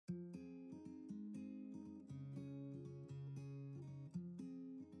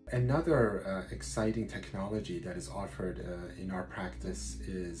Another exciting technology that is offered in our practice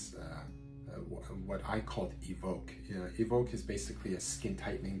is what I call Evoke. Evoke is basically a skin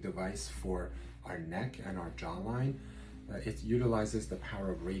tightening device for our neck and our jawline. It utilizes the power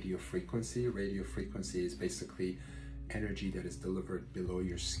of radio frequency. Radio frequency is basically energy that is delivered below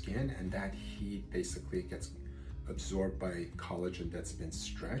your skin, and that heat basically gets absorbed by collagen that's been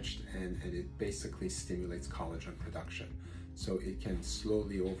stretched, and it basically stimulates collagen production. So it can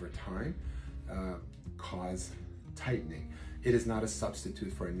slowly over time cause tightening. It is not a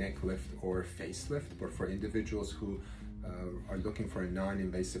substitute for a neck lift or facelift, but for individuals who are looking for a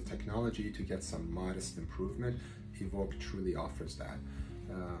non-invasive technology to get some modest improvement, Evoke truly offers that.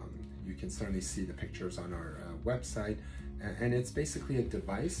 You can certainly see the pictures on our website, and it's basically a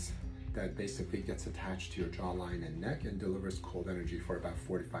device that basically gets attached to your jawline and neck and delivers cold energy for about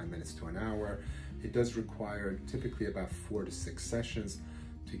 45 minutes to an hour. It does require typically about 4 to 6 sessions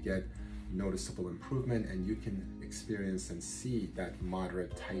to get noticeable improvement, and you can experience and see that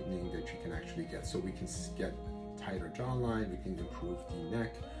moderate tightening that you can actually get. So we can get tighter jawline, we can improve the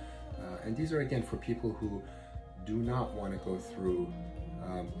neck, and these are again for people who do not want to go through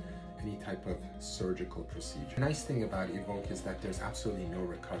any type of surgical procedure. The nice thing about Evoke is that there's absolutely no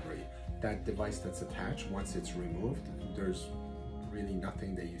recovery. That device that's attached, once it's removed, there's really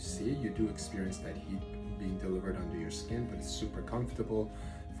nothing that you see. You do experience that heat being delivered under your skin, but it's super comfortable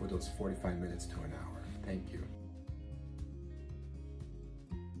for those 45 minutes to an hour. Thank you.